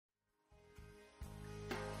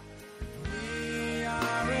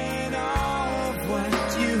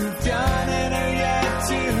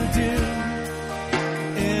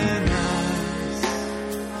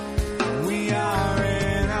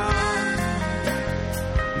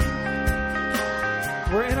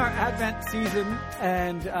Advent season,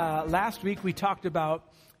 and last week we talked about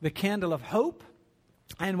the candle of hope.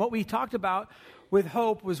 And what we talked about with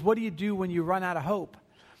hope was, what do you do when you run out of hope?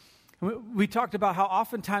 We talked about how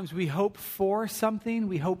oftentimes we hope for something.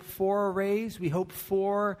 We hope for a raise. We hope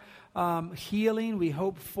for healing. We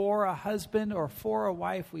hope for a husband or for a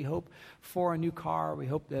wife. We hope for a new car. We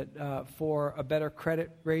hope that for a better credit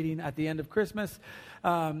rating at the end of Christmas.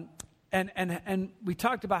 And we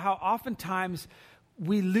talked about how oftentimes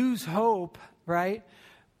we lose hope, right?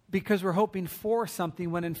 Because we're hoping for something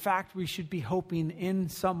when in fact we should be hoping in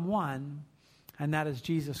someone, and that is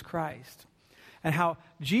Jesus Christ. And how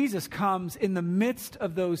Jesus comes in the midst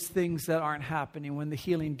of those things that aren't happening, when the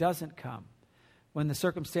healing doesn't come, when the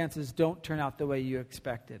circumstances don't turn out the way you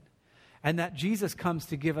expected. And that Jesus comes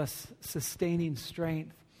to give us sustaining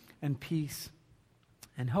strength and peace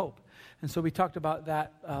and hope. And so we talked about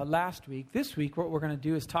that last week. This week, what we're going to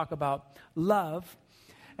do is talk about love.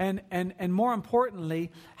 And more importantly,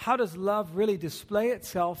 how does love really display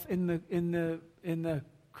itself in the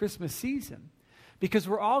Christmas season? Because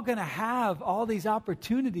we're all going to have all these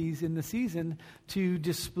opportunities in the season to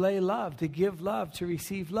display love, to give love, to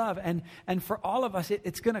receive love. And for all of us,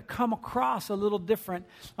 it's going to come across a little different.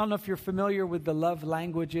 I don't know if you're familiar with the love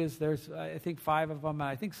languages. There's, I think, 5 of them.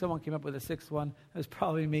 I think someone came up with a 6th one. That was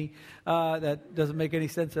probably me. That doesn't make any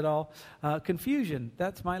sense at all. Confusion.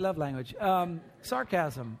 That's my love language.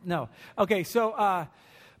 Sarcasm. No. Okay, so...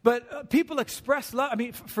 But people express love. I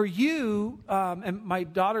mean, for you, and my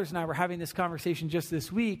daughters and I were having this conversation just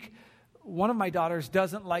this week. One of my daughters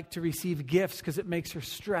doesn't like to receive gifts because it makes her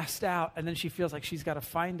stressed out. And then she feels like she's got to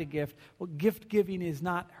find a gift. Well, gift giving is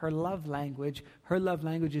not her love language. Her love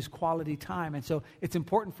language is quality time. And so it's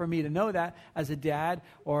important for me to know that as a dad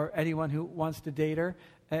or anyone who wants to date her.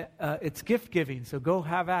 It's gift giving. So go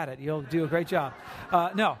have at it. You'll do a great job.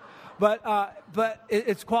 But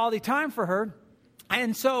it's quality time for her.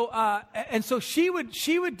 And so she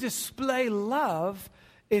would display love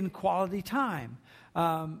in quality time.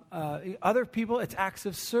 Other people, it's acts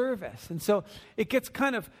of service. And so it gets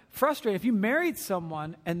kind of frustrating. If you married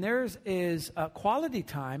someone and theirs is quality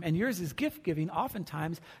time and yours is gift giving,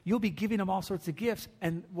 oftentimes you'll be giving them all sorts of gifts.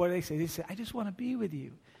 And what do they say? They say, I just want to be with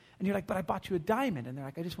you. And you're like, but I bought you a diamond. And they're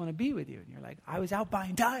like, I just want to be with you. And you're like, I was out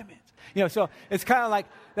buying diamonds. So it's kind of like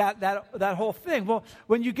that whole thing. Well,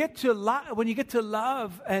 when you get to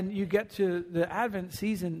love and you get to the Advent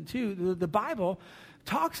season too, the Bible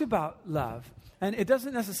talks about love. And it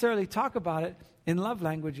doesn't necessarily talk about it in love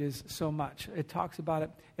languages so much. It talks about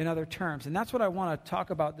it in other terms. And that's what I want to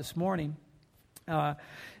talk about this morning.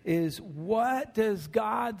 Is what does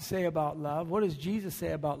God say about love? What does Jesus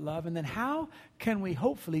say about love? And then how can we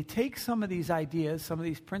hopefully take some of these ideas, some of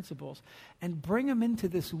these principles, and bring them into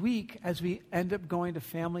this week as we end up going to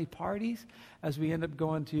family parties, as we end up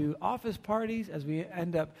going to office parties, as we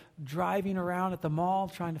end up driving around at the mall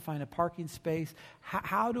trying to find a parking space.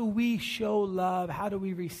 How do we show love? How do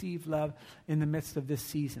we receive love in the midst of this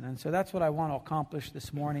season? And so that's what I want to accomplish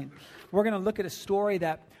this morning. We're going to look at a story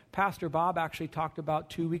that Pastor Bob actually talked about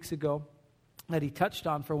 2 weeks ago that he touched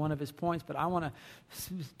on for one of his points, but I want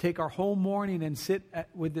to take our whole morning and sit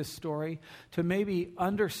with this story to maybe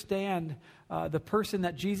understand the person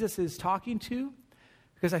that Jesus is talking to,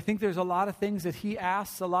 because I think there's a lot of things that he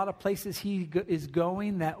asks, a lot of places he is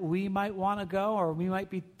going that we might want to go, or we might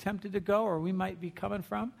be tempted to go, or we might be coming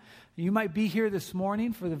from. You might be here this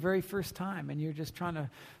morning for the very first time, and you're just trying to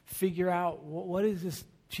figure out, what is this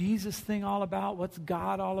Jesus thing all about? What's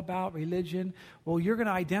God all about? Religion? Well, you're going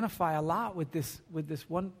to identify a lot with this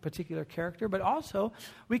one particular character, but also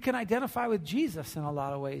we can identify with Jesus in a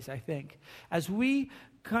lot of ways, I think. As we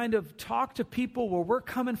kind of talk to people where we're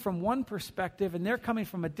coming from one perspective and they're coming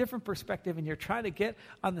from a different perspective, and you're trying to get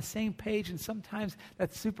on the same page, and sometimes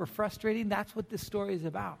that's super frustrating. That's what this story is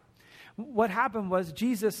about. What happened was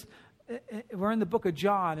Jesus... We're in the book of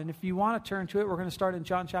John, and if you want to turn to it, we're going to start in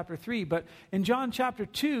John chapter 3. But in John chapter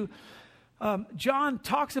 2, John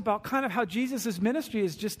talks about kind of how Jesus' ministry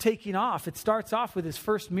is just taking off. It starts off with his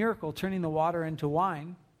first miracle, turning the water into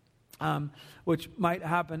wine, which might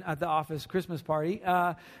happen at the office Christmas party.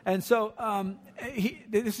 And so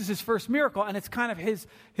this is his first miracle, and it's kind of his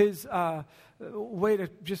way to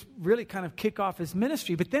just really kind of kick off his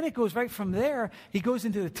ministry. But then it goes right from there. He goes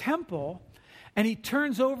into the temple, and he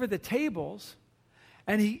turns over the tables,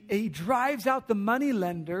 and he drives out the money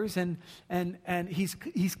lenders, and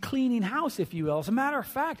he's cleaning house, if you will. As a matter of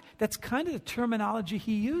fact, that's kind of the terminology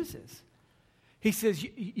he uses. He says,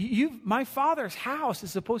 my Father's house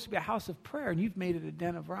is supposed to be a house of prayer, and you've made it a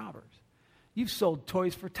den of robbers. You've sold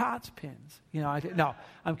Toys for Tots pins. No,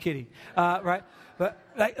 I'm kidding. Right? But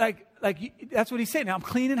that's what he's saying. Now I'm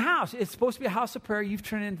cleaning house. It's supposed to be a house of prayer. You've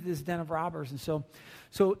turned it into this den of robbers. And so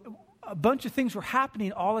a bunch of things were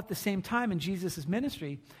happening all at the same time in Jesus'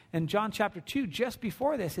 ministry. In John chapter 2, just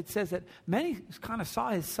before this, it says that many kind of saw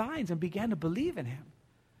his signs and began to believe in him.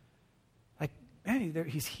 Like, man,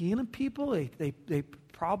 he's healing people. They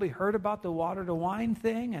probably heard about the water to wine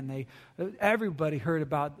thing, and everybody heard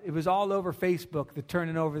about it. Was all over Facebook, the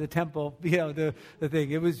turning over the temple, the thing.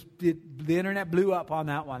 The internet blew up on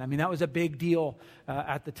that one. I mean, that was a big deal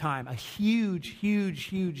at the time, a huge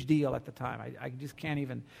deal at the time. I just can't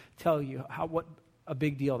even tell you what a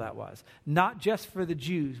big deal that was. Not just for the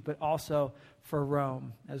Jews, but also for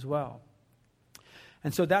Rome as well.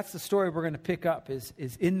 And so that's the story we're going to pick up, is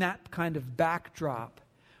in that kind of backdrop.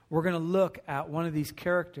 We're going to look at one of these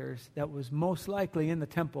characters that was most likely in the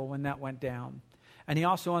temple when that went down. And he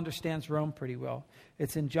also understands Rome pretty well.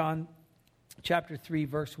 It's in John chapter 3,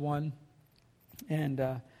 verse 1. And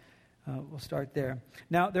we'll start there.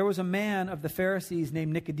 Now, there was a man of the Pharisees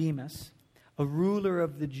named Nicodemus, a ruler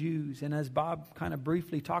of the Jews. And as Bob kind of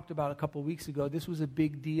briefly talked about a couple weeks ago, this was a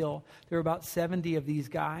big deal. There were about 70 of these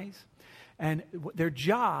guys. And their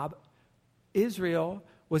job, Israel,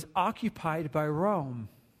 was occupied by Rome.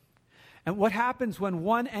 And what happens when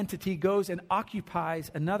one entity goes and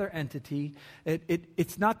occupies another entity,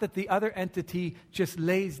 it's not that the other entity just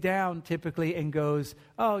lays down typically and goes,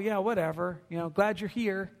 oh, yeah, whatever, glad you're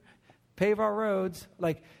here, pave our roads.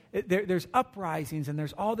 There's uprisings and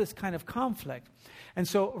there's all this kind of conflict. And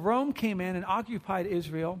so Rome came in and occupied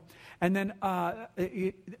Israel. And then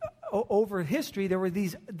over history, there were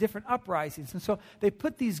these different uprisings. And so they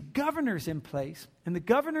put these governors in place. And the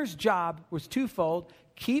governor's job was twofold: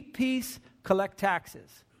 keep peace, collect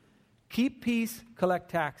taxes. Keep peace, collect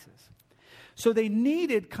taxes. So they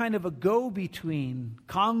needed kind of a go-between,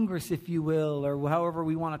 Congress, if you will, or however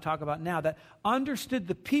we want to talk about now, that understood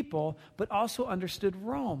the people, but also understood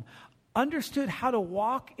Rome. Understood how to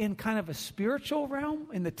walk in kind of a spiritual realm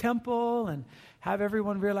in the temple and have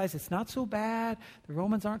everyone realize it's not so bad. The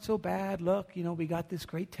Romans aren't so bad. Look, we got this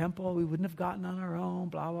great temple we wouldn't have gotten on our own,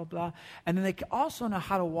 blah, blah, blah. And then they also know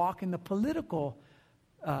how to walk in the political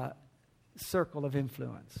circle of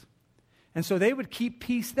influence. And so they would keep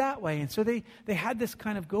peace that way. And so they had this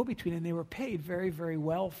kind of go-between, and they were paid very, very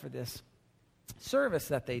well for this service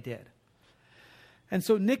that they did. And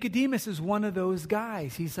so Nicodemus is one of those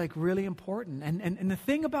guys. He's really important. And the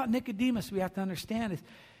thing about Nicodemus we have to understand is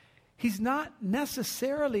he's not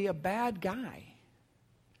necessarily a bad guy.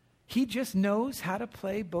 He just knows how to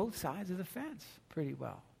play both sides of the fence pretty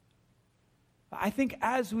well. I think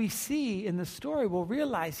as we see in the story, we'll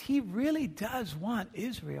realize he really does want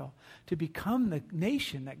Israel to become the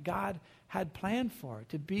nation that God had planned for it,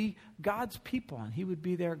 to be God's people, and he would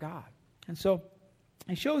be their God. And so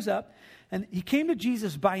he shows up, and he came to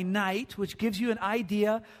Jesus by night, which gives you an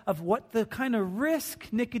idea of what the kind of risk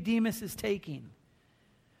Nicodemus is taking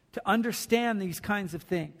to understand these kinds of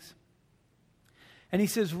things. And he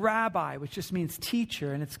says, Rabbi, which just means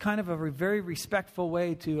teacher, and it's kind of a very respectful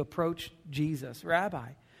way to approach Jesus.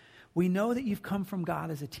 Rabbi, we know that you've come from God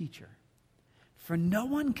as a teacher, for no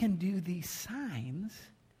one can do these signs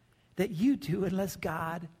that you do unless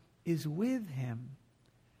God is with him.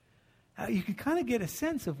 You can kind of get a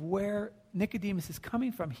sense of where Nicodemus is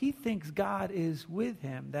coming from. He thinks God is with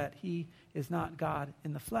him, that he is not God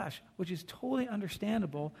in the flesh, which is totally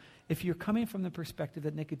understandable if you're coming from the perspective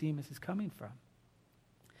that Nicodemus is coming from.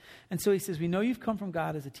 And so he says, we know you've come from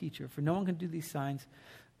God as a teacher, for no one can do these signs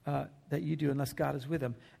that you do unless God is with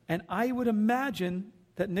him. And I would imagine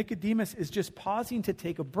that Nicodemus is just pausing to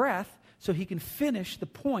take a breath so he can finish the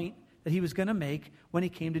point that he was going to make when he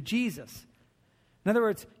came to Jesus. In other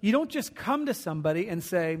words, you don't just come to somebody and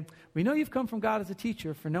say, we know you've come from God as a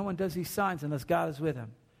teacher, for no one does these signs unless God is with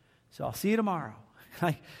him. So I'll see you tomorrow.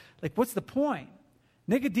 like what's the point?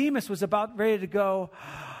 Nicodemus was about ready to go.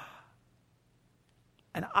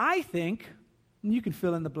 And I think, and you can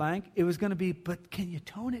fill in the blank, it was going to be, but can you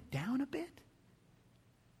tone it down a bit?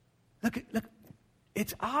 Look,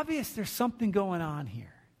 it's obvious there's something going on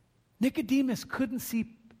here. Nicodemus couldn't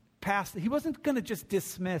see past it. He wasn't going to just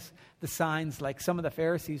dismiss the signs like some of the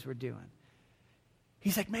Pharisees were doing.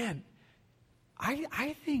 He's like, man,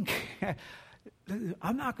 I think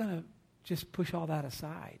I'm not going to just push all that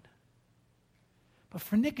aside. But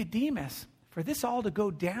for Nicodemus, for this all to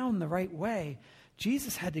go down the right way,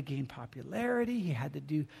 Jesus had to gain popularity. He had to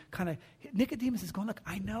do Nicodemus is going, look,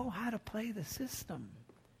 I know how to play the system.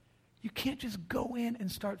 You can't just go in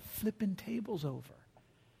and start flipping tables over.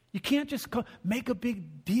 You can't just make a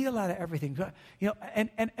big deal out of everything. You know,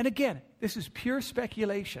 and again, this is pure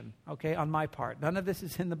speculation, okay, on my part. None of this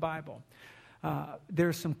is in the Bible.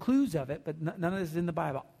 There's some clues of it, but none of this is in the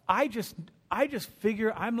Bible. I just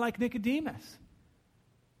figure I'm like Nicodemus.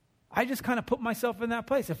 I just kind of put myself in that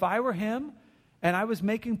place. If I were him and I was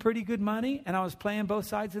making pretty good money and I was playing both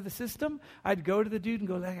sides of the system, I'd go to the dude and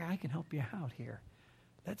go, I can help you out here.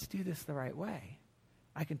 Let's do this the right way.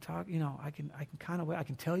 I can talk, you know, I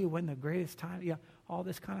can tell you when the greatest time, all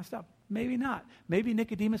this kind of stuff. Maybe not. Maybe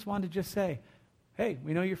Nicodemus wanted to just say, hey,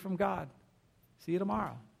 we know you're from God. See you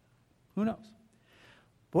tomorrow. Who knows?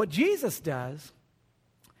 But what Jesus does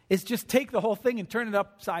is just take the whole thing and turn it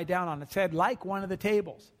upside down on its head like one of the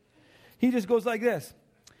tables. He just goes like this.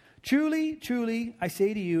 Truly, truly, I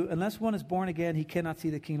say to you, unless one is born again, he cannot see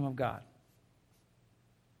the kingdom of God.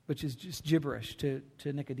 Which is just gibberish to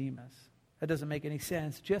Nicodemus. That doesn't make any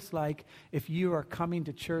sense. Just like if you are coming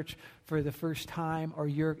to church for the first time or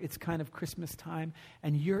it's kind of Christmas time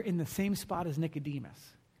and you're in the same spot as Nicodemus.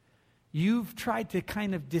 You've tried to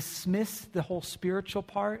kind of dismiss the whole spiritual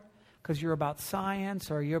part because you're about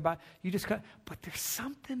science or but there's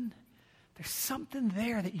something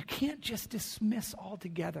there that you can't just dismiss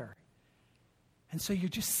altogether. And so you're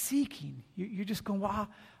just seeking. You're just going, well,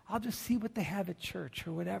 I'll just see what they have at church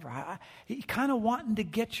or whatever. You're kind of wanting to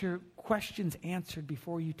get your questions answered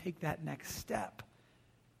before you take that next step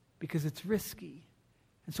because it's risky.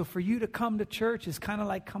 And so for you to come to church is kind of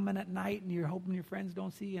like coming at night and you're hoping your friends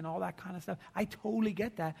don't see you and all that kind of stuff. I totally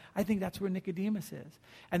get that. I think that's where Nicodemus is.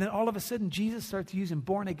 And then all of a sudden Jesus starts using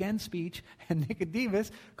born again speech and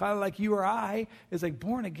Nicodemus, kind of like you or I, is like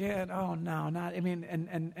born again. Oh, no, not. I mean,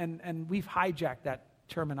 and we've hijacked that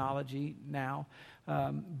terminology now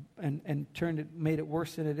and made it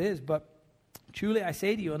worse than it is. But truly I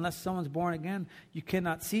say to you, unless someone's born again, you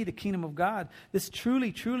cannot see the kingdom of God. This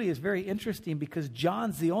truly, truly is very interesting because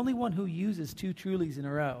John's the only one who uses two trulies in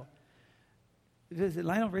a row. Is it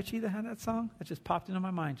Lionel Richie that had that song? That just popped into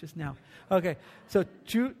my mind just now. Okay, so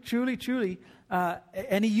truly, truly,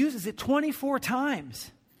 and he uses it 24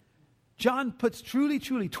 times. John puts truly,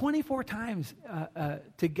 truly 24 times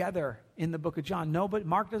together in the book of John. No, but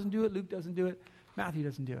Mark doesn't do it, Luke doesn't do it, Matthew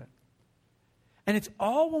doesn't do it. And it's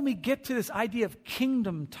all when we get to this idea of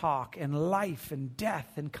kingdom talk and life and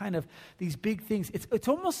death and kind of these big things. It's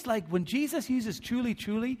almost like when Jesus uses truly,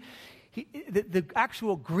 truly, the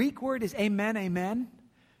actual Greek word is amen, amen.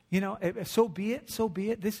 You know, so be it, so be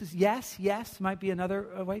it. This is yes, yes, might be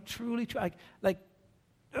another way. Truly, like,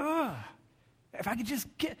 if I could just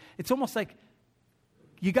get, it's almost like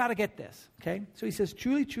you got to get this, okay? So he says,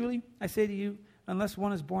 truly, truly, I say to you, unless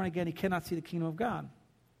one is born again, he cannot see the kingdom of God.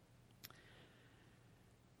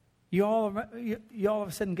 You all of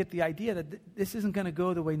a sudden get the idea that this isn't going to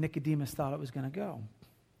go the way Nicodemus thought it was going to go.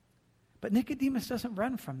 But Nicodemus doesn't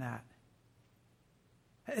run from that.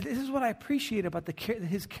 This is what I appreciate about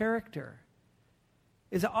his character.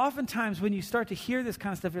 Is that oftentimes when you start to hear this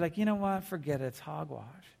kind of stuff, you're like, you know what, forget it, it's hogwash.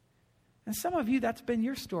 And some of you, that's been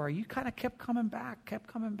your story. You kind of kept coming back,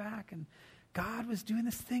 and God was doing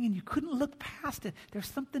this thing, and you couldn't look past it. There's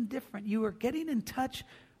something different. You were getting in touch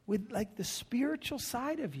with like the spiritual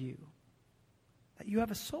side of you, that you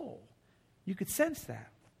have a soul. You could sense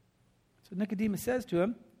that. So Nicodemus says to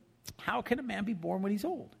him, how can a man be born when he's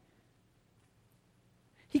old?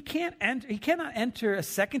 He cannot enter a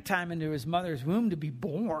second time into his mother's womb to be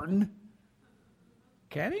born.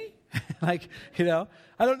 Can he? Like, you know,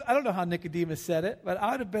 I don't know how Nicodemus said it, but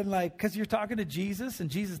I would have been like, because you're talking to Jesus and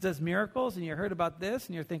Jesus does miracles and you heard about this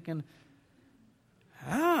and you're thinking,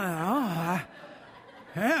 I don't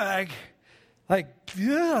know.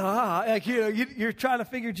 Yeah, you're trying to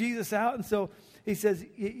figure Jesus out. And so he says,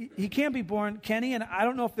 he can't be born, can he? And I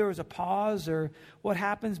don't know if there was a pause or what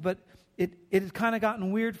happens, but it had kind of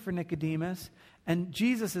gotten weird for Nicodemus. And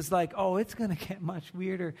Jesus is like, oh, it's going to get much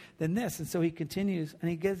weirder than this. And so he continues, and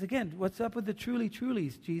he gets, again, what's up with the truly,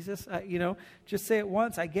 trulies, Jesus? Just say it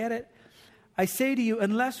once, I get it. I say to you,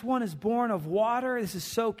 unless one is born of water, this is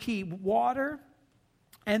so key, water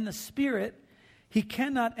and the Spirit, he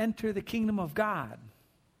cannot enter the kingdom of God.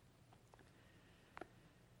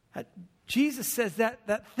 Jesus says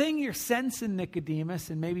that thing you're sensing, Nicodemus,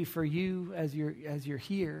 and maybe for you as you're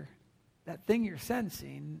here, that thing you're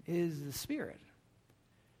sensing is the Spirit,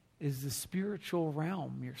 is the spiritual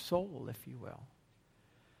realm, your soul, if you will.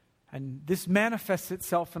 And this manifests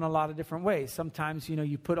itself in a lot of different ways. Sometimes,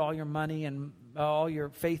 you put all your money and all your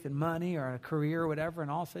faith in money or a career or whatever,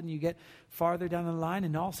 and all of a sudden you get farther down the line,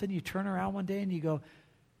 and all of a sudden you turn around one day and you go,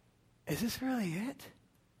 is this really it?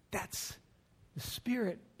 That's the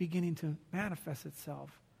Spirit beginning to manifest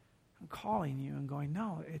itself. calling you and going,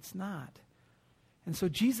 no, it's not. And so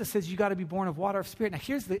Jesus says you got to be born of water of spirit. Now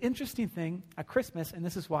here's the interesting thing at Christmas, and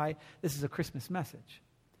this is why this is a Christmas message.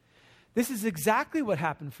 This is exactly what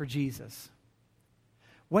happened for Jesus.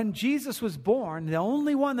 When Jesus was born, the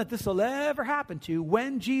only one that this will ever happen to,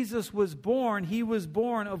 when Jesus was born, he was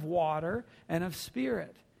born of water and of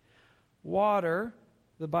spirit. Water,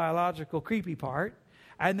 the biological creepy part,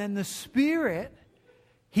 and then the spirit,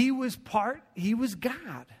 he was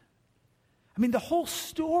God. I mean, the whole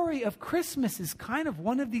story of Christmas is kind of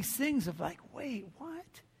one of these things of like, wait,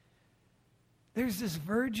 what? There's this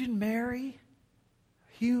Virgin Mary,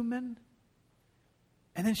 human,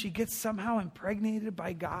 and then she gets somehow impregnated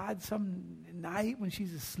by God some night when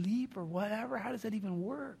she's asleep or whatever. How does that even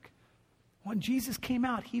work? When Jesus came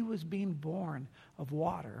out, he was being born of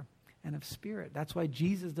water and of spirit. That's why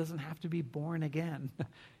Jesus doesn't have to be born again.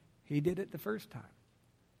 He did it the first time.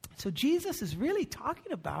 So Jesus is really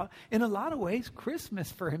talking about, in a lot of ways,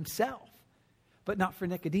 Christmas for himself, but not for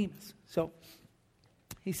Nicodemus. So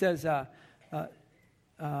he says,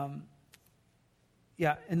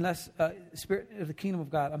 unless spirit of the kingdom of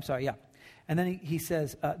God, And then he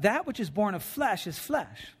says, that which is born of flesh is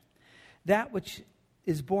flesh. That which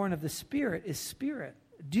is born of the spirit is spirit.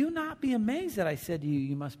 Do not be amazed that I said to you,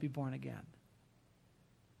 you must be born again.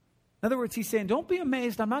 In other words, he's saying, don't be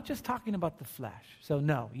amazed. I'm not just talking about the flesh. So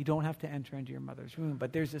no, you don't have to enter into your mother's womb.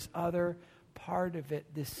 But there's this other part of it,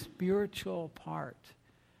 this spiritual part,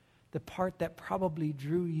 the part that probably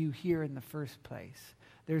drew you here in the first place.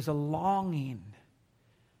 There's a longing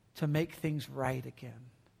to make things right again.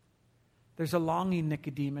 There's a longing,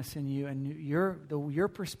 Nicodemus, in you, and your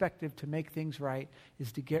perspective to make things right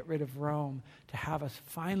is to get rid of Rome, to have us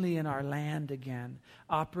finally in our land again,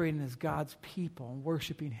 operating as God's people and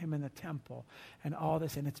worshiping him in the temple and all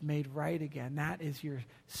this, and it's made right again. That is your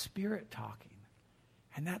spirit talking,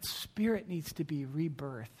 and that spirit needs to be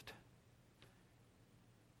rebirthed.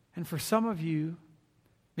 And for some of you,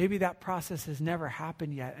 maybe that process has never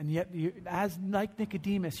happened yet, and yet, like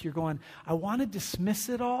Nicodemus, you're going, I want to dismiss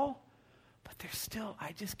it all, but there's still,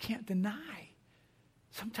 I just can't deny.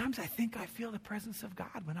 Sometimes I think I feel the presence of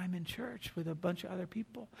God when I'm in church with a bunch of other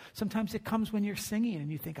people. Sometimes it comes when you're singing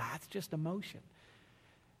and you think, it's just emotion.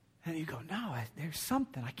 And you go, no, there's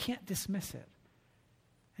something. I can't dismiss it.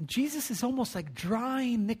 And Jesus is almost like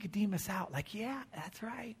drawing Nicodemus out. Like, yeah, that's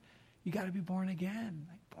right. You got to be born again.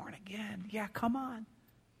 Like, born again. Yeah, come on.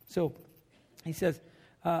 So he says,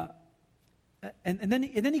 and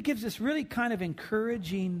then he gives this really kind of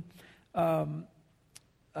encouraging,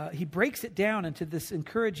 he breaks it down into this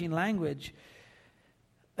encouraging language.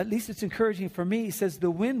 At least it's encouraging for me. He says,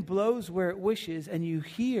 the wind blows where it wishes, and you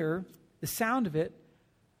hear the sound of it,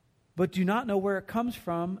 but do not know where it comes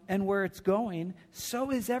from and where it's going.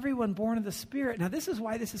 So is everyone born of the Spirit. Now, this is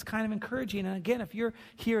why this is kind of encouraging. And again, if you're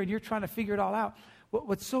here and you're trying to figure it all out,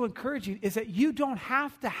 what's so encouraging is that you don't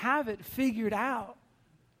have to have it figured out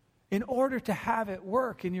in order to have it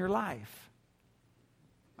work in your life.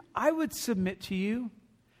 I would submit to you,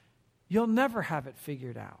 you'll never have it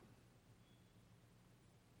figured out.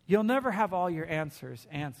 You'll never have all your answers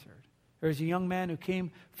answered. There's a young man who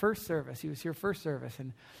came first service. He was here first service,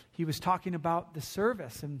 and he was talking about the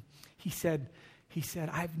service, and he said,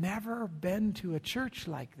 I've never been to a church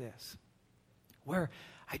like this, where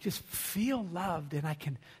I just feel loved and I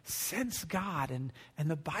can sense God, and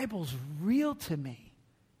the Bible's real to me.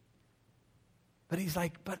 But he's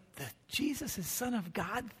like, but the Jesus is Son of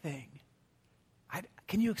God thing,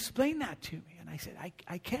 can you explain that to me? And I said,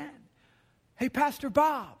 I can. Hey, Pastor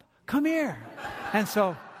Bob, come here. And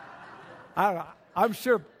so, I don't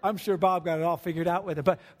know, I'm sure Bob got it all figured out with it.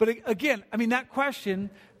 But again, I mean, that question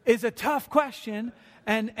is a tough question,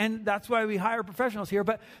 and that's why we hire professionals here.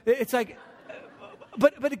 But it's like,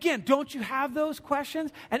 but again, don't you have those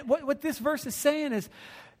questions? And what this verse is saying is,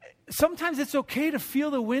 sometimes it's okay to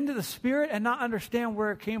feel the wind of the Spirit and not understand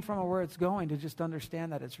where it came from or where it's going, to just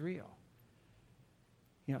understand that it's real.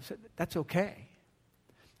 So that's okay.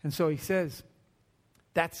 And so he says,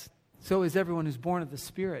 so is everyone who's born of the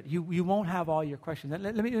Spirit. You won't have all your questions.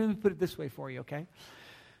 Let me put it this way for you, okay?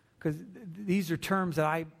 Because these are terms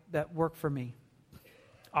that work for me.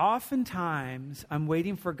 Oftentimes, I'm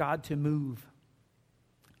waiting for God to move.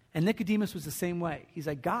 And Nicodemus was the same way. He's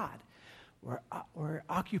like, God, we're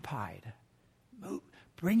occupied.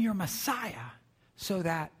 Bring your Messiah so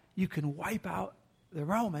that you can wipe out the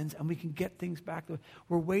Romans and we can get things back.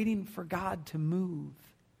 We're waiting for God to move.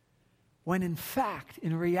 When in fact,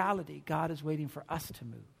 in reality, God is waiting for us to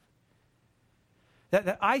move.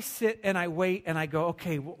 That I sit and I wait and I go,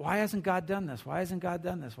 okay, why hasn't God done this? Why hasn't God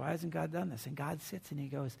done this? Why hasn't God done this? And God sits and he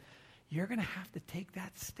goes, you're going to have to take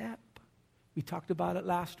that step. We talked about it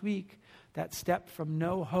last week. That step from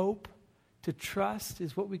no hope to trust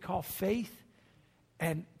is what we call faith.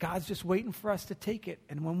 And God's just waiting for us to take it.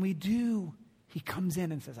 And when we do, he comes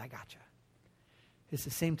in and says, I got you. It's the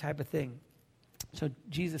same type of thing. So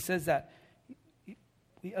Jesus says that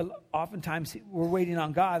oftentimes we're waiting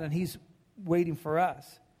on God and he's waiting for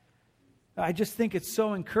us. I just think it's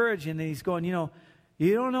so encouraging that he's going, you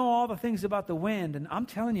don't know all the things about the wind. And I'm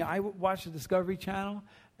telling you, I watch the Discovery Channel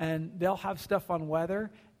and they'll have stuff on weather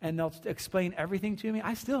and they'll explain everything to me.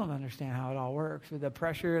 I still don't understand how it all works with the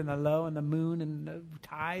pressure and the low and the moon and the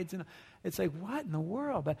tides. And it's like, what in the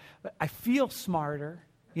world? But I feel smarter,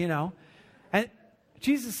 And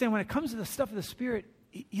Jesus is saying when it comes to the stuff of the Spirit,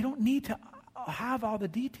 you don't need to have all the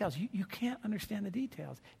details. You can't understand the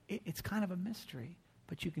details. It's kind of a mystery,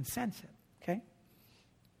 but you can sense it, okay?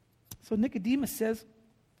 So Nicodemus says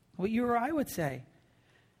what you or I would say.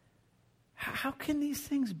 How can these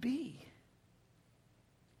things be?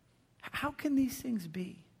 How can these things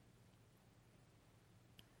be?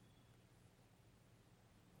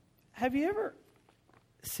 Have you ever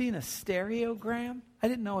seen a stereogram? I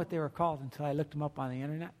didn't know what they were called until I looked them up on the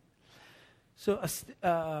internet. So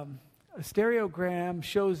a stereogram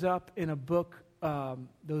shows up in a book,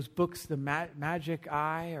 those books, the Magic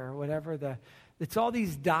Eye or whatever. It's all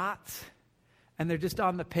these dots, and they're just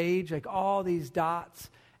on the page, like all these dots.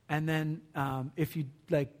 And then if you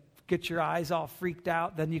get your eyes all freaked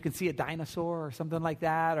out, then you can see a dinosaur or something like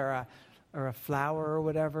that, or a flower or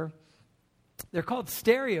whatever. They're called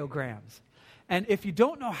stereograms. And if you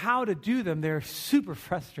don't know how to do them, they're super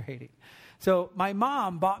frustrating. So my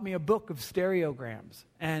mom bought me a book of stereograms.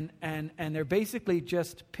 And they're basically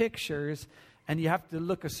just pictures, and you have to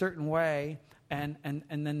look a certain way, and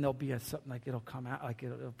then there'll be something like it'll come out, like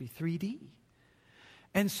it'll be 3D.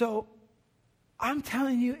 And so I'm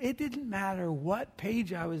telling you, it didn't matter what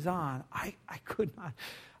page I was on. I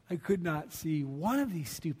could not see one of these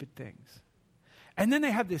stupid things. And then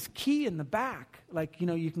they have this key in the back,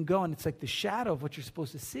 you can go and it's like the shadow of what you're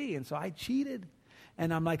supposed to see. And so I cheated,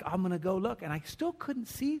 and I'm like, I'm going to go look. And I still couldn't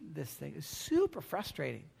see this thing. It's super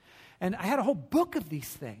frustrating. And I had a whole book of these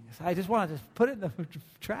things. I just wanted to put it in the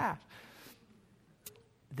trash.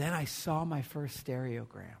 Then I saw my first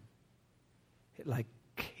stereogram. It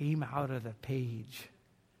came out of the page.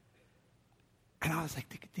 And I was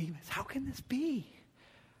like, Nicodemus, how can this be?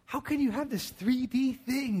 How can you have this 3D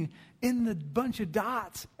thing in the bunch of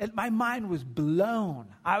dots? And my mind was blown.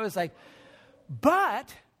 I was like,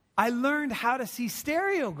 but I learned how to see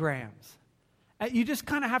stereograms. You just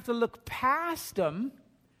kind of have to look past them.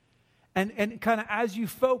 And kind of as you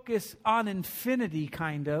focus on infinity,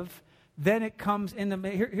 kind of, then it comes in the...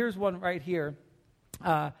 Here's one right here.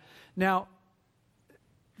 Now,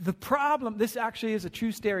 the problem... This actually is a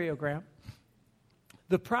true stereogram.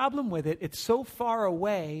 The problem with it, it's so far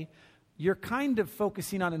away, you're kind of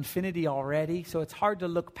focusing on infinity already, so it's hard to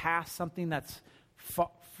look past something that's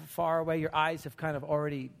far away. Your eyes have kind of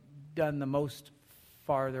already done the most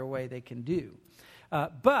farther away they can do.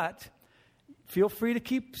 But feel free to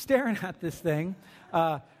keep staring at this thing.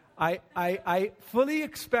 I fully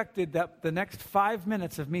expected that the next 5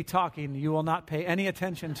 minutes of me talking, you will not pay any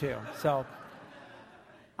attention to. So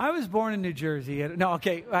I was born in New Jersey. No,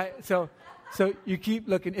 okay, So you keep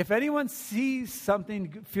looking. If anyone sees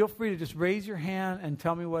something, feel free to just raise your hand and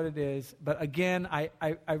tell me what it is. But again,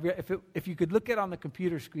 if you could look at it on the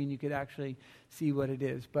computer screen, you could actually see what it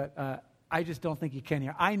is. But I just don't think you can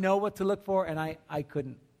here. I know what to look for, and I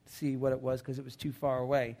couldn't see what it was because it was too far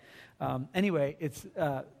away. Anyway,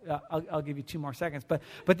 I'll give you 2 more seconds. But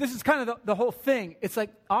this is kind of the whole thing. It's like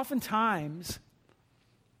oftentimes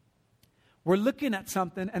we're looking at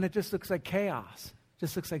something, and it just looks like chaos. It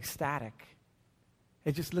just looks like static.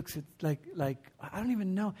 It just looks like I don't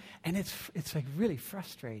even know. And it's like really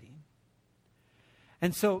frustrating.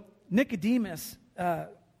 And so Nicodemus,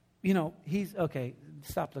 he's, okay,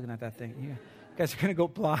 stop looking at that thing. You guys are going to go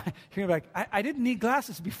blind. You're going to be like, I didn't need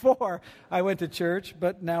glasses before I went to church,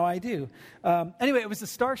 but now I do. Anyway, it was the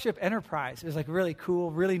Starship Enterprise. It was really cool,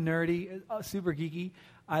 really nerdy, super geeky.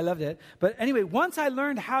 I loved it. But anyway, once I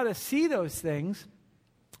learned how to see those things,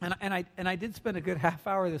 and I did spend a good half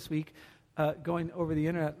hour this week going over the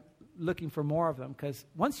internet looking for more of them, because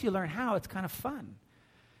once you learn how, it's kind of fun.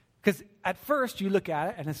 Because at first you look at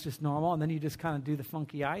it and it's just normal, and then you just kind of do the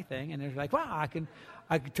funky eye thing, and you're like, wow, I can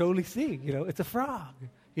totally see. It's a frog.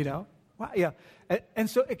 Wow, yeah. And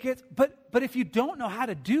so it gets. But if you don't know how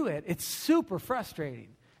to do it, it's super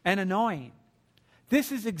frustrating and annoying.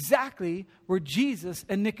 This is exactly where Jesus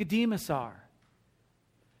and Nicodemus are.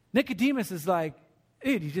 Nicodemus is like,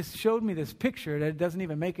 dude, you just showed me this picture that doesn't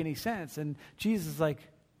even make any sense. And Jesus is like,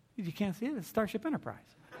 You can't see it? It's Starship Enterprise.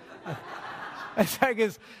 It's like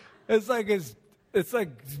as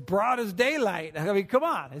broad as daylight. I mean, come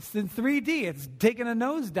on. It's in 3D. It's taking a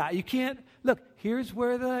nosedive. You can't, look, here's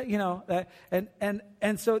where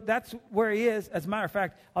and so that's where he is. As a matter of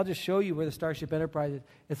fact, I'll just show you where the Starship Enterprise is.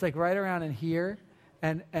 It's like right around in here.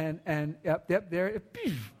 And yep, there.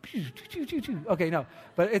 Okay, no,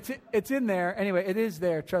 but it's in there. Anyway, it is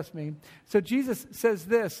there, trust me. So Jesus says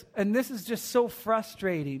this, and this is just so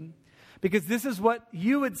frustrating, because this is what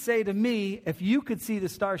you would say to me if you could see the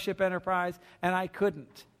Starship Enterprise and I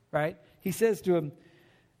couldn't, right? He says to him,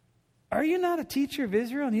 are you not a teacher of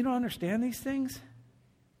Israel and you don't understand these things?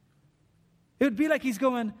 It would be like he's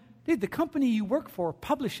going, dude, the company you work for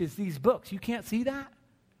publishes these books. You can't see that?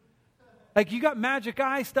 Like, you got Magic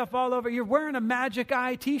Eye stuff all over. You're wearing a Magic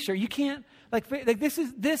Eye t-shirt. You can't, like this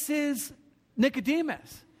is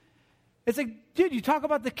Nicodemus. It's like, dude, you talk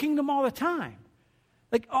about the kingdom all the time.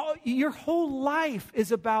 Like, your whole life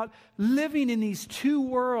is about living in these two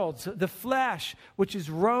worlds. The flesh, which is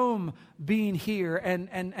Rome being here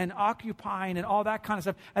and occupying and all that kind of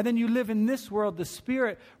stuff. And then you live in this world, the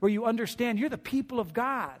spirit, where you understand you're the people of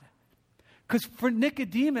God. Because for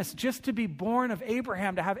Nicodemus, just to be born of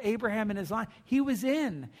Abraham, to have Abraham in his line, he was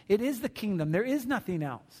in. It is the kingdom. There is nothing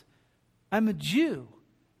else. I'm a Jew.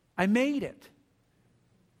 I made it.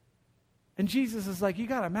 And Jesus is like, you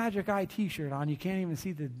got a Magic Eye t-shirt on. You can't even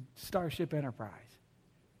see the Starship Enterprise.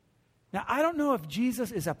 Now, I don't know if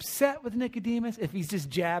Jesus is upset with Nicodemus, if he's just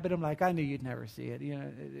jabbing him like, I knew you'd never see it. You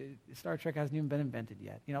know, Star Trek hasn't even been invented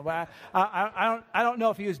yet. You know, but I don't know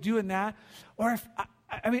if he was doing that, or if...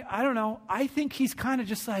 I don't know. I think he's kind of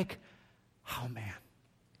just like, oh man,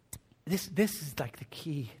 this is like the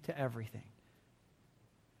key to everything.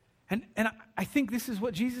 And I think this is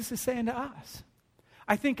what Jesus is saying to us.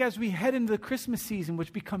 I think as we head into the Christmas season,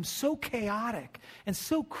 which becomes so chaotic and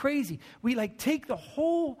so crazy, we like take the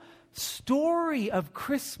whole story of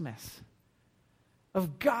Christmas,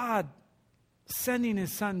 of God sending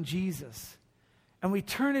his son Jesus, and we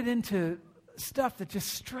turn it into stuff that just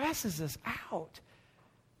stresses us out.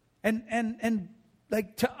 And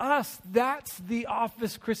like, to us, that's the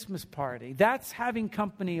office Christmas party. That's having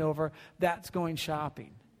company over. That's going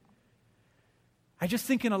shopping. I just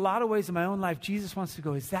think in a lot of ways in my own life, Jesus wants to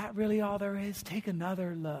go, is that really all there is? Take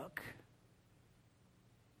another look.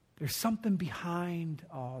 There's something behind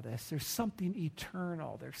all this. There's something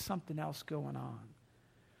eternal. There's something else going on.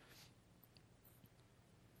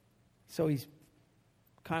 So he's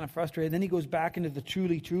kind of frustrated. Then he goes back into the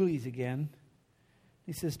trulies again.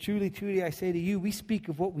 He says, truly, truly, I say to you, we speak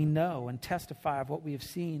of what we know and testify of what we have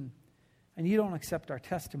seen, and you don't accept our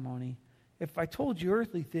testimony. If I told you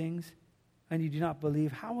earthly things and you do not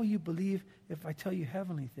believe, how will you believe if I tell you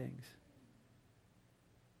heavenly things?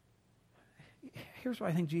 Here's what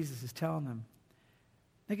I think Jesus is telling them.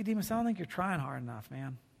 Nicodemus, I don't think you're trying hard enough,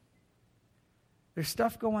 man. There's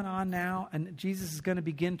stuff going on now, and Jesus is going to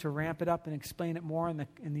begin to ramp it up and explain it more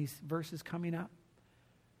in these verses coming up.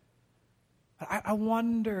 I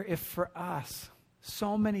wonder if for us,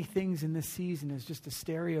 so many things in this season is just a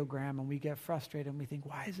stereogram, and we get frustrated and we think,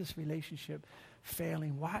 why is this relationship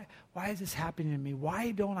failing? Why is this happening to me?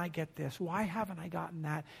 Why don't I get this? Why haven't I gotten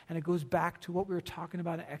that? And it goes back to what we were talking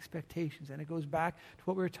about in expectations, and it goes back to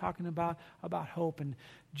what we were talking about hope. And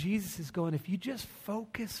Jesus is going, if you just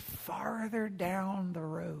focus farther down the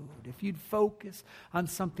road, if you'd focus on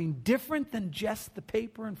something different than just the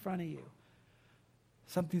paper in front of you,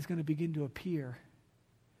 something's going to begin to appear.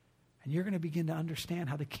 And you're going to begin to understand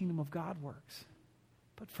how the kingdom of God works.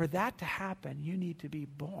 But for that to happen, you need to be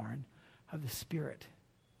born of the Spirit.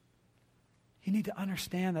 You need to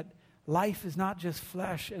understand that life is not just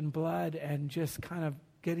flesh and blood and just kind of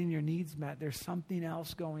getting your needs met. There's something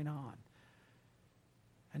else going on.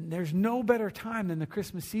 And there's no better time than the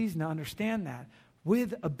Christmas season to understand that.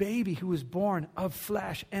 With a baby who was born of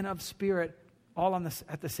flesh and of spirit all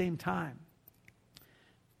at the same time.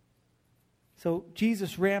 So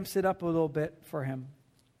Jesus ramps it up a little bit for him.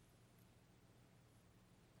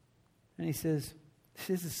 And he says,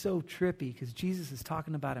 this is so trippy because Jesus is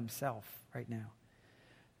talking about himself right now.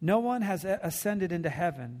 No one has ascended into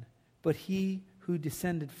heaven but he who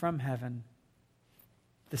descended from heaven,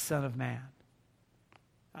 the Son of Man.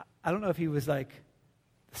 I don't know if he was like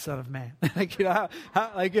the Son of Man. Like, you know,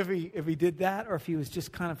 like if he did that, or if he was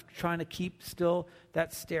just kind of trying to keep still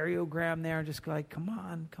that stereogram there and just like, come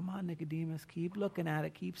on, Nicodemus, keep looking at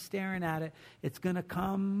it, keep staring at it. It's going to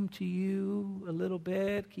come to you a little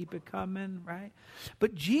bit. Keep it coming, right?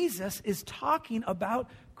 But Jesus is talking about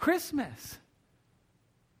Christmas.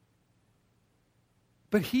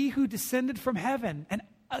 But he who descended from heaven, and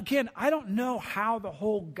again, I don't know how the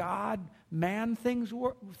whole God-man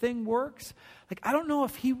thing works. Like, I don't know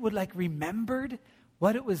if he would like remembered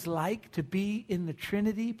what it was like to be in the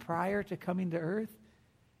Trinity prior to coming to earth.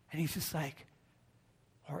 And he's just like,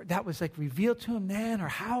 or that was like revealed to him then, or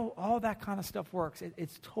how all that kind of stuff works.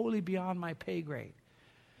 It's totally beyond my pay grade.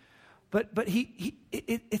 But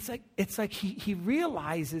it's like he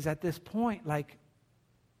realizes at this point, like,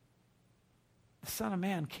 the Son of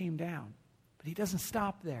Man came down. But he doesn't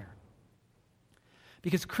stop there.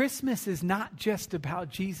 Because Christmas is not just about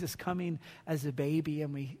Jesus coming as a baby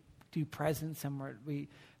and we do presents and we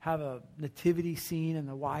have a nativity scene and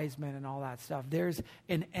the wise men and all that stuff. There's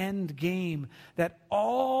an end game that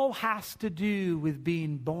all has to do with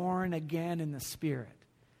being born again in the Spirit.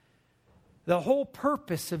 The whole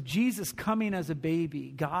purpose of Jesus coming as a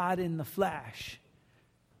baby, God in the flesh,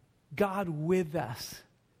 God with us.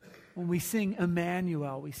 When we sing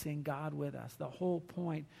Emmanuel, we sing God with us. The whole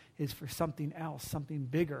point is for something else, something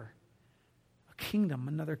bigger. A kingdom,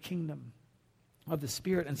 another kingdom of the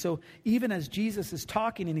Spirit. And so even as Jesus is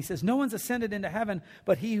talking and he says, no one's ascended into heaven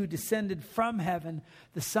but he who descended from heaven,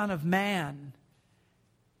 the Son of Man.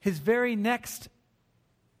 His very next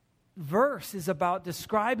verse is about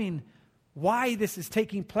describing why this is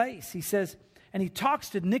taking place. He says, and he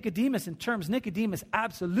talks to Nicodemus in terms Nicodemus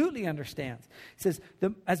absolutely understands. He says,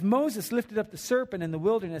 as Moses lifted up the serpent in the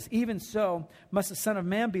wilderness, even so must the Son of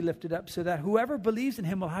Man be lifted up, so that whoever believes in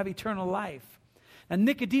him will have eternal life. And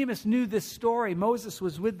Nicodemus knew this story. Moses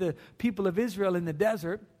was with the people of Israel in the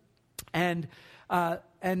desert, and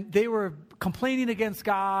they were complaining against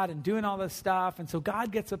God and doing all this stuff. And so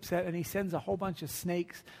God gets upset and he sends a whole bunch of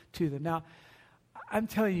snakes to them. Now, I'm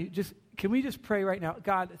telling you, can we just pray right now?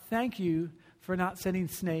 God, thank you for not sending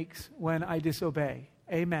snakes when I disobey.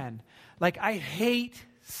 Amen. Like, I hate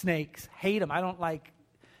snakes. Hate them. I don't like,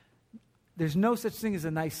 there's no such thing as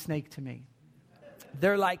a nice snake to me.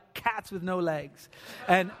 They're like cats with no legs.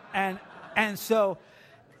 And so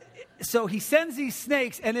he sends these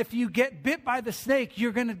snakes, and if you get bit by the snake,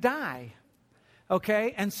 you're going to die.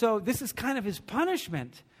 Okay? And so this is kind of his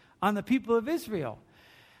punishment on the people of Israel.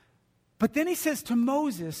 But then he says to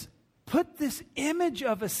Moses, put this image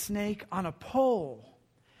of a snake on a pole,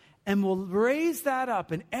 and we'll raise that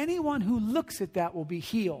up, and anyone who looks at that will be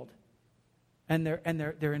healed, and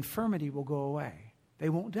their infirmity will go away. They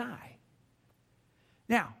won't die.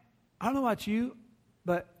 Now, I don't know about you,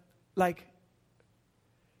 but like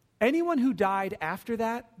anyone who died after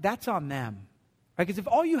that, that's on them. Right? Because if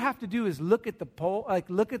all you have to do is look at the pole,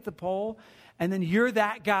 and then you're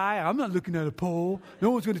that guy, I'm not looking at a pole.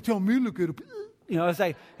 No one's going to tell me to look at a pole. It's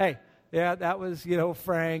like, hey, yeah, that was,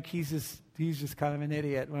 Frank. He's just kind of an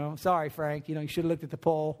idiot. Well, sorry, Frank. You should have looked at the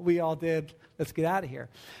pole. We all did. Let's get out of here.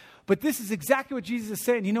 But this is exactly what Jesus is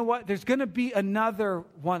saying. You know what? There's going to be another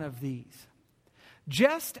one of these.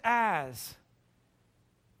 Just as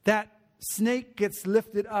that snake gets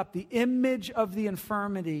lifted up, the image of the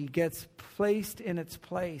infirmity gets placed in its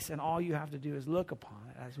place, and all you have to do is look upon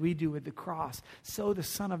it, as we do with the cross. So the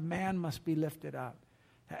Son of Man must be lifted up,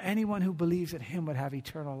 that anyone who believes in him would have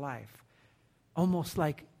eternal life. Almost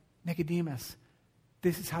like Nicodemus,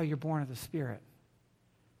 this is how you're born of the Spirit.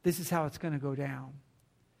 This is how it's going to go down.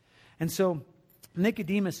 And so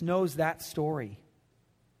Nicodemus knows that story.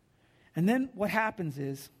 And then what happens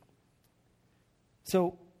is,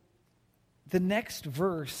 so the next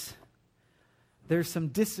verse, there's some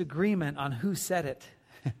disagreement on who said it.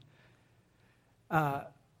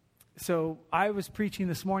 So I was preaching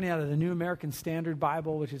this morning out of the New American Standard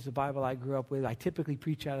Bible, which is the Bible I grew up with. I typically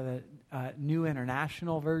preach out of the New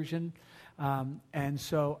International Version. Or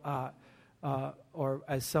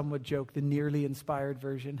as some would joke, the nearly inspired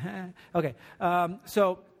version. Okay.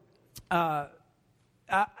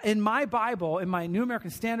 In my Bible, in my New American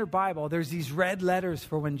Standard Bible, there's these red letters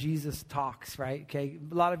for when Jesus talks, right? Okay,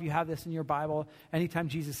 a lot of you have this in your Bible. Anytime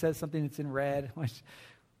Jesus says something, it's in red.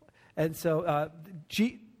 And so,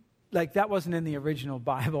 that wasn't in the original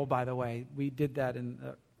Bible, by the way. We did that in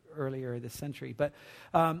earlier this century. But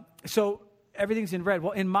so everything's in red.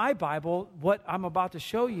 Well, in my Bible, what I'm about to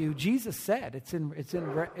show you, Jesus said it's in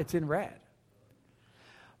red.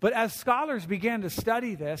 But as scholars began to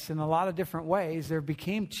study this in a lot of different ways, there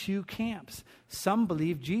became two camps. Some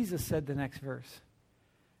believe Jesus said the next verse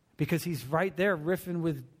because he's right there riffing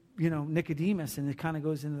with, Nicodemus, and it kind of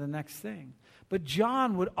goes into the next thing. But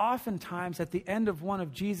John would oftentimes, at the end of one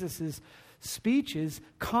of Jesus's speeches,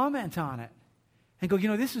 comment on it and go,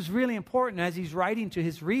 this is really important as he's writing to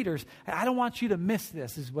his readers. I don't want you to miss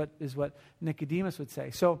this, is what Nicodemus would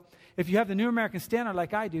say. So if you have the New American Standard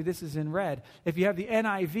like I do, this is in red. If you have the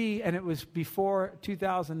NIV and it was before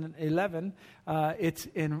 2011, it's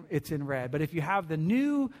in red. But if you have the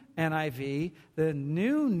new NIV, the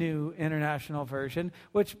new International Version,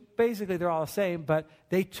 which basically they're all the same, but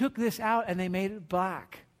they took this out and they made it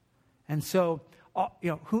black. And so,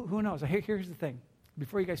 who knows? Here's the thing.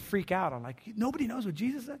 Before you guys freak out, I'm like, nobody knows what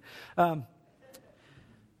Jesus said.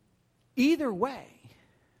 Either way,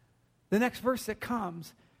 the next verse that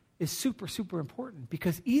comes is super, super important,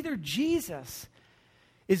 because either Jesus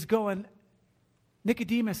is going,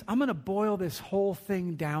 Nicodemus, I'm going to boil this whole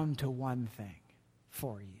thing down to one thing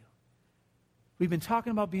for you. We've been talking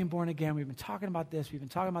about being born again. We've been talking about this. We've been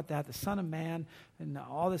talking about that. The Son of Man and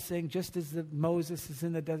all this thing. Just as Moses is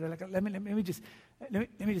in the desert. Like, let me just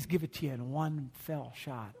give it to you in one fell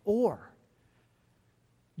shot. Or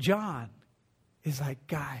John is like,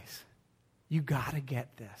 guys, you got to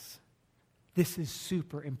get this. This is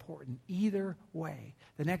super important. Either way,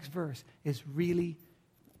 the next verse is really,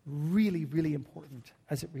 really, really important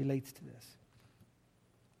as it relates to this.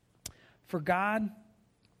 For God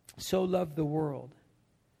so loved the world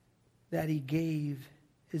that he gave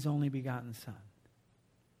his only begotten Son.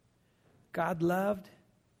 God loved,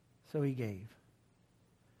 so he gave.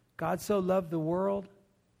 God so loved the world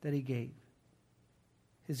that he gave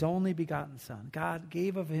his only begotten Son. God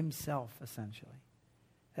gave of himself, essentially,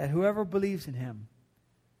 that whoever believes in him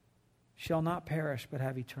shall not perish but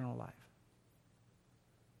have eternal life.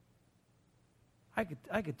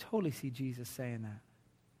 I could totally see Jesus saying that.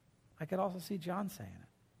 I could also see John saying it.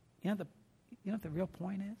 You know what the real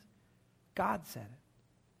point is? God said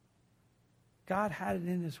it. God had it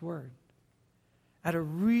in his word. At a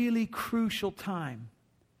really crucial time,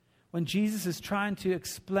 when Jesus is trying to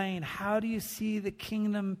explain, how do you see the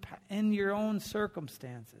kingdom in your own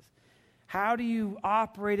circumstances? How do you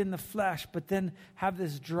operate in the flesh, but then have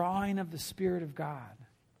this drawing of the Spirit of God?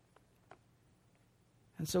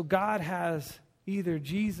 And so God has either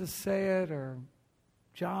Jesus say it or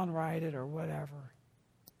John write it or whatever.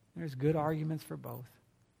 There's good arguments for both.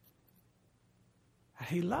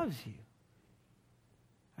 He loves you.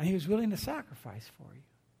 And he was willing to sacrifice for you.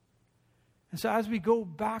 And so as we go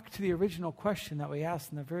back to the original question that we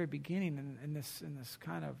asked in the very beginning in this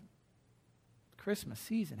kind of Christmas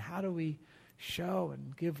season, how do we show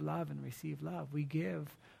and give love and receive love? We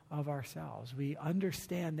give of ourselves. We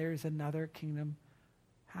understand there's another kingdom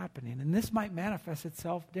happening. And this might manifest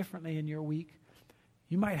itself differently in your week.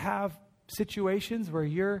 You might have situations where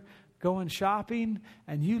you're going shopping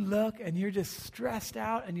and you look and you're just stressed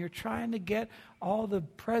out and you're trying to get all the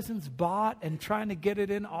presents bought and trying to get it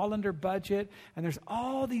in all under budget, and there's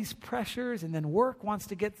all these pressures, and then work wants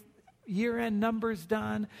to get year-end numbers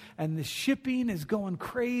done, and the shipping is going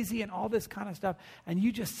crazy and all this kind of stuff, and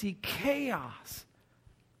you just see chaos.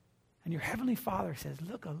 And your Heavenly Father says,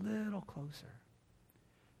 look a little closer.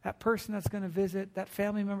 That person that's going to visit, that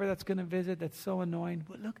family member that's going to visit that's so annoying,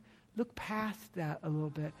 but look past that a little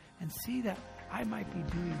bit and see that I might be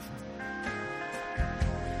doing something.